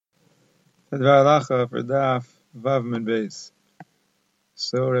Dvar Halacha for Daf Vav Min Beis.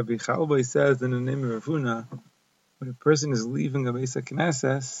 So Rabbi Chalboi says in the name of Ravuna, when a person is leaving a Beis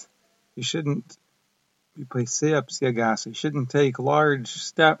HaKnesses, he shouldn't be Pesei Psiagas. He shouldn't take large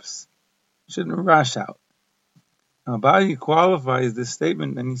steps. He shouldn't rush out. Now, Abaye qualifies this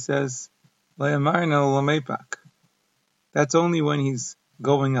statement and he says, Le'amarna Lamepak. That's only when he's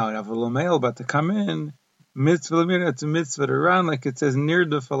going out. Av Lameil, but to come in, mitzvah Lamir, it's a mitzvah to run, like it says,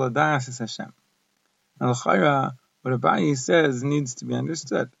 Nirda Faladas is Hashem. Now, L'chaira, what Abaye says needs to be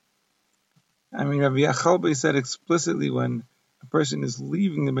understood. I mean, Rabbi Chalboi said explicitly when a person is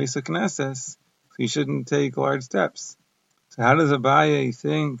leaving the Beis HaKnesses, he shouldn't take large steps. So how does Abaye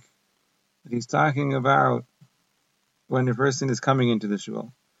think that he's talking about when a person is coming into the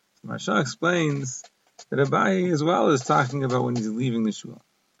shul? So Marsha explains that Abaye as well is talking about when he's leaving the shul.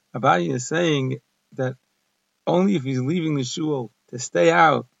 Abaye is saying that only if he's leaving the shul to stay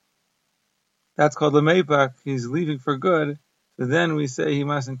out, that's called Lameipak, he's leaving for good, so then we say he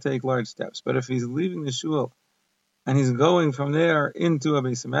mustn't take large steps. But if he's leaving the shul and he's going from there into a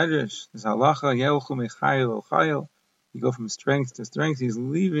Beis Medrash, this Halacha, Yelchu Mechayil El Chayil, you go from strength to strength, he's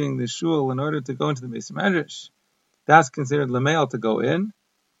leaving the shul in order to go into the Beis Medrash. That's considered Lameil to go in.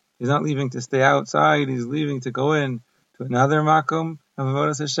 He's not leaving to stay outside, he's leaving to go in to another Makom of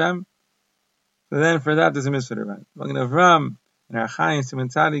Avodas Hashem. So then for that there's a mitzvah to run. Magen Avram and our Chaim Simon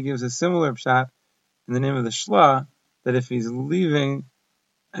Tzadi gives a similar pshat in the name of the Shla, that if he's leaving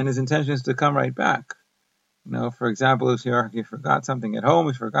and his intention is to come right back, for example, if he forgot something at home,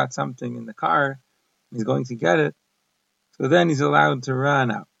 he forgot something in the car, he's going to get it, so then he's allowed to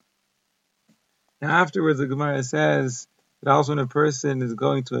run out. Now afterwards the Gemara says that also when a person is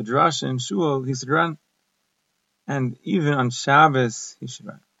going to a drasha in shul, he should run, and even on Shabbos he should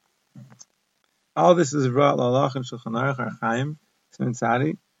run. All this is brought Halacha and Shulchan Aruch Ar Chaim Simon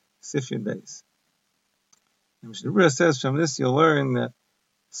Tzadi Sif Yud Beis. And Mishnah Berurah says from this you'll learn that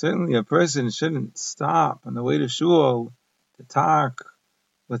certainly a person shouldn't stop on the way to shul to talk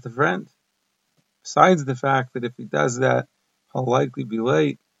with a friend. Besides the fact that if he does that, he'll likely be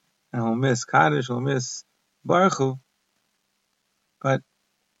late and he'll miss Kaddish, he'll miss Baruch. But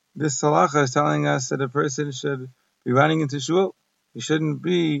this halacha is telling us that a person should be running into shul. He shouldn't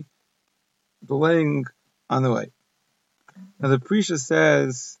be delaying on the way. Now the Prisha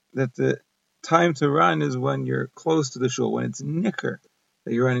says that the time to run is when you're close to the shul, when it's nicker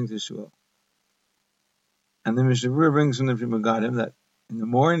that you're running to shul. And the Mishnah Berurah brings from the Pri Megadim that in the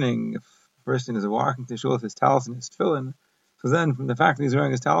morning, if a person is walking to shul with his talis and his tefillin, so then from the fact that he's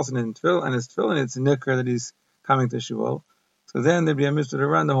wearing his talis and his tefillin, it's nicker that he's coming to shul. So then there'd be a mitzvah to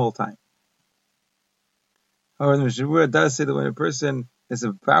run the whole time. However, the Mishnah Berurah does say that when a person is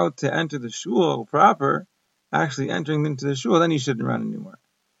about to enter the shul proper, actually entering into the shul, then he shouldn't run anymore.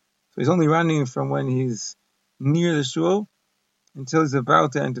 So he's only running from when he's near the shul until he's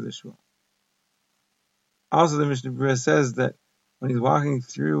about to enter the shul. Also, the Mishnah Berurah says that when he's walking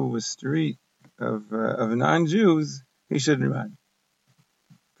through a street of non-Jews, he shouldn't run.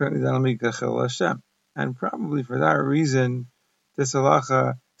 Apparently, that'll make a chil Hashem. And probably for that reason, this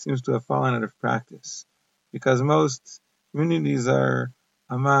halacha seems to have fallen out of practice, because most communities are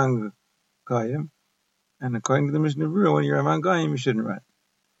among Goyim, and according to the Mishnah Berurah, when you're among Goyim, you shouldn't run.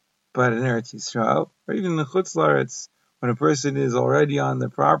 But in Eretz Yisrael, or even in the Chutz La'aretz, when a person is already on the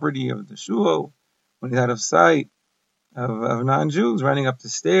property of the shul, when he's out of sight of non-Jews running up the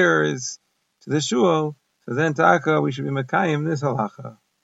stairs to the shul, so then taka, we should be Mekayim this halacha.